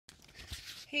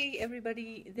Hey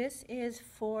everybody, this is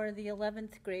for the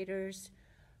 11th graders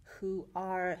who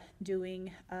are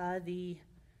doing the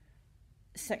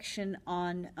section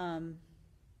on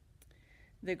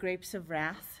the grapes of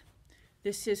wrath.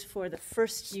 This is for the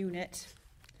first unit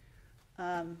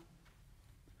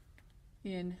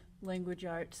in language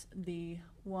arts, the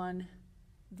one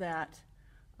that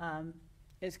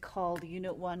is called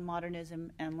Unit 1,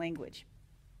 Modernism and Language.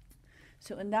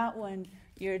 So in that one,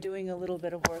 you're doing a little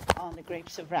bit of work on the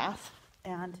grapes of wrath,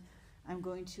 and I'm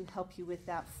going to help you with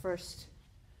that first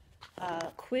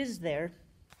quiz there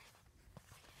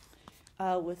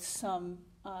with some,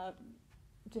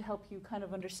 to help you kind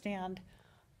of understand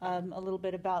a little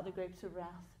bit about the grapes of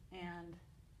wrath and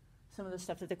some of the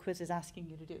stuff that the quiz is asking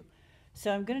you to do.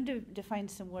 So I'm going to define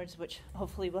some words which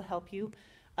hopefully will help you.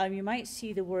 You might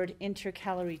see the word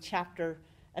intercalary chapter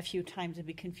a few times and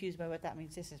be confused by what that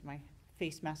means. This is my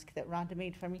face mask that Rhonda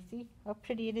made for me. See how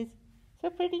pretty it is?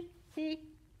 So pretty. See?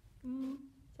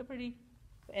 So pretty.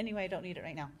 But anyway, I don't need it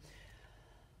right now.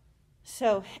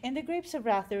 So in the grapes of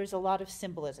wrath, there is a lot of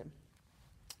symbolism.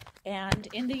 And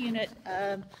in the unit,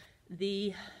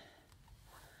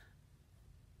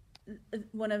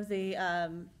 one of the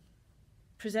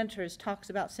presenters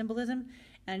talks about symbolism,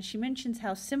 and she mentions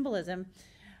how symbolism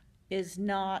is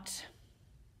not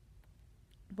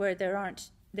where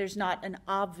there's not an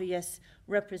obvious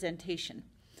representation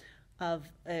of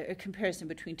a comparison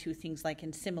between two things, like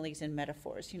in similes and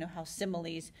metaphors. You know how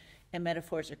similes and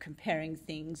metaphors are comparing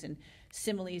things, and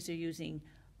similes are using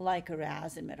like or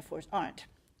as, and metaphors aren't.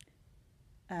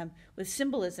 With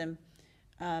symbolism,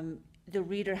 the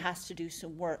reader has to do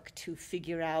some work to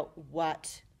figure out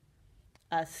what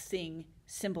a thing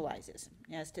symbolizes.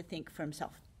 He has to think for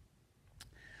himself.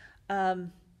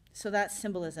 So that's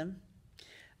symbolism.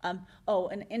 And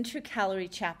intercalary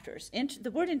chapters.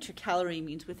 The word intercalary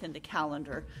means within the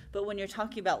calendar, but when you're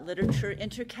talking about literature,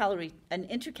 an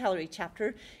intercalary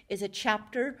chapter is a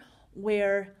chapter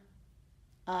where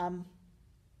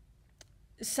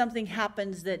something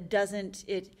happens that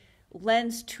it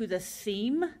lends to the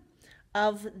theme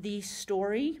of the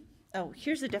story. Oh,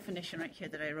 here's the definition right here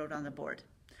that I wrote on the board.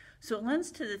 So it lends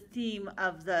to the theme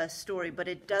of the story, but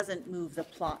it doesn't move the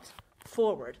plot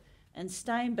forward. And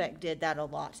Steinbeck did that a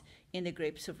lot in The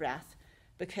Grapes of Wrath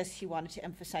because he wanted to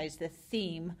emphasize the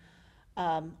theme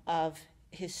of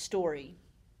his story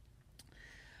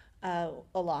a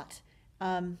lot.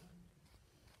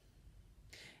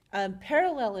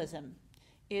 Parallelism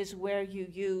is where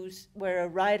a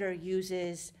writer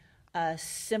uses a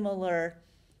similar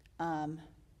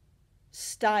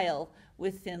style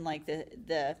within like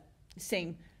the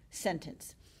same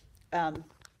sentence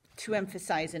to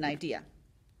emphasize an idea.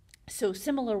 So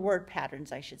similar word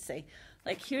patterns, I should say.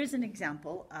 Like here's an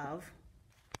example of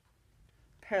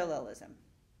parallelism.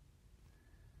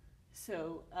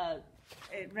 So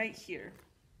right here,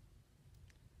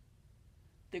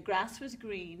 the grass was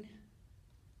green,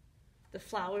 the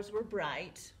flowers were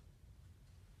bright,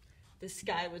 the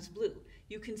sky was blue.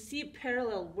 You can see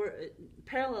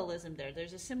parallelism there.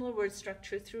 There's a similar word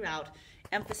structure throughout,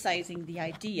 emphasizing the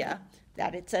idea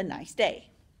that it's a nice day.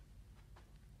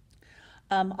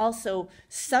 Also,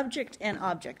 subject and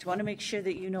object. I want to make sure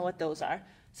that you know what those are.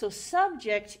 So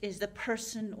subject is the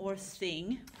person or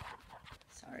thing.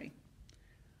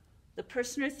 The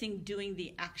person or thing doing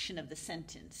the action of the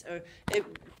sentence, or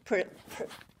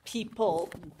people,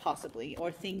 possibly,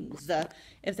 or things,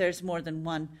 if there's more than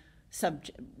one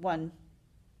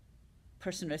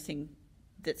person or thing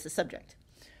that's the subject.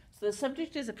 So the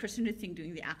subject is a person or thing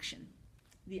doing the action.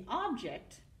 The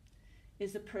object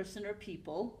is the person or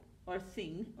people or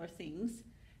thing or things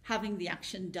having the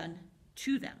action done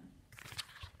to them.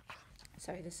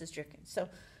 Sorry, this is jerking. So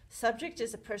subject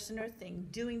is a person or thing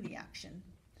doing the action.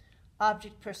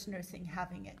 Object, person or thing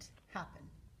having it happen.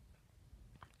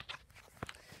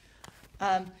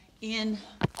 In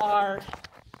our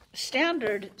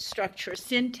standard structure,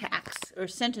 syntax, or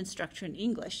sentence structure in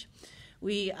English,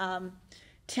 we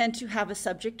tend to have a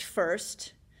subject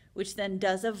first, which then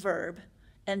does a verb,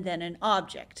 and then an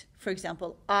object. For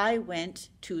example, I went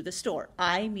to the store.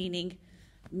 I, meaning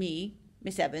me,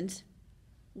 Miss Evans,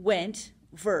 went,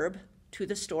 verb, to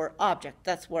the store, object.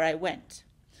 That's where I went.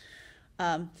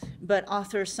 But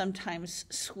authors sometimes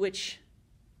switch,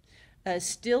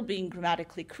 still being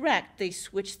grammatically correct, they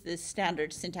switch the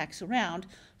standard syntax around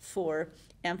for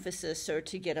emphasis or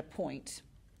to get a point.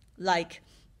 Like,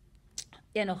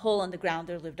 in a hole in the ground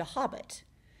there lived a hobbit.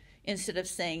 Instead of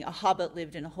saying a hobbit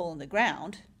lived in a hole in the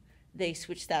ground, they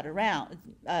switched that around.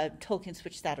 Tolkien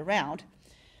switched that around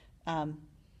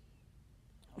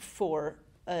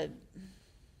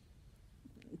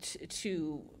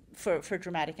to for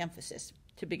dramatic emphasis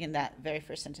to begin that very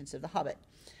first sentence of The Hobbit.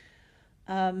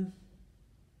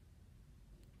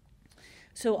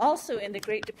 So also in the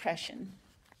Great Depression,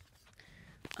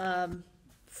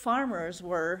 farmers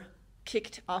were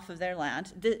kicked off of their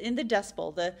land. In the Dust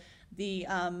Bowl, the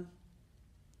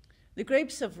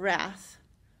grapes of wrath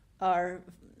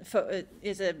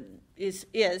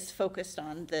is focused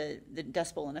on the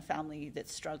Dust Bowl and a family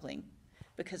that's struggling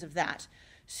because of that.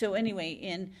 So anyway,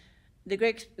 in the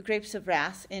grapes of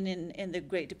wrath and in the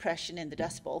Great Depression in the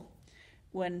Dust Bowl,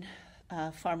 when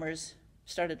farmers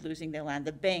started losing their land,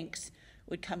 the banks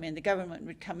would come in, the government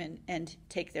would come in and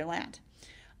take their land.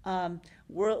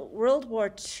 World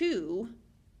War II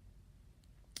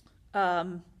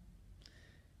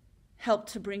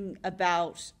helped to bring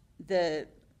about the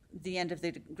end of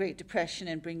the Great Depression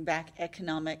and bring back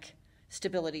economic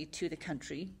stability to the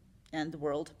country and the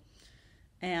world.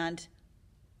 And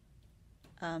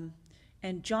John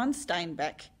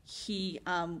Steinbeck, he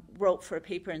wrote for a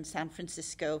paper in San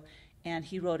Francisco, and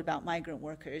he wrote about migrant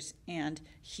workers, and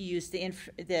he used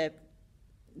the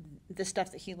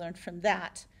stuff that he learned from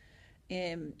that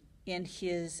in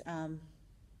his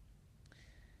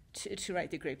to write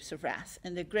The Grapes of Wrath.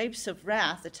 And The Grapes of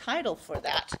Wrath, the title for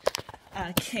that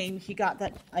he got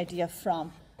that idea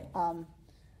from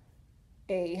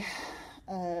the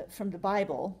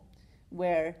Bible,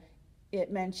 where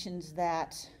it mentions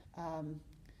that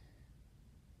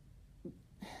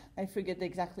I forget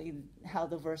exactly how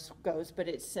the verse goes, but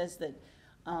it says that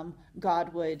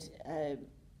God would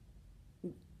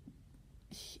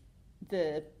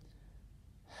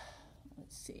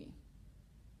let's see.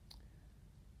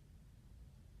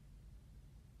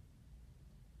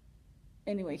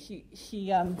 Anyway, he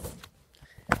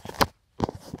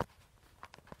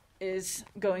is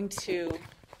going to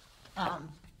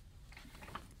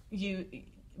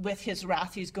with his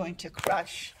wrath, he's going to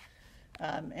crush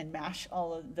and mash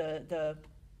all of the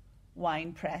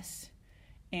wine press.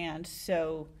 And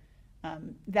so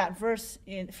that verse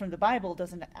from the Bible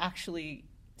doesn't actually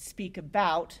speak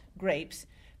about grapes,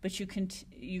 but you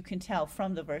can tell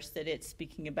from the verse that it's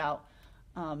speaking about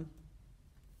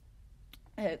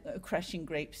crushing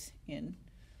grapes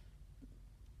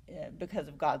because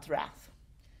of God's wrath.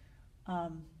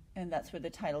 And that's where the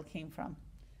title came from.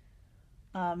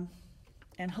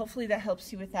 And hopefully that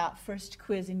helps you with that first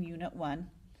quiz in Unit 1,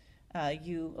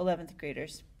 you 11th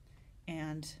graders.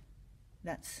 And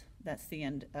that's the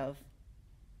end of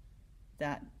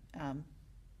that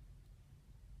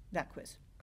quiz.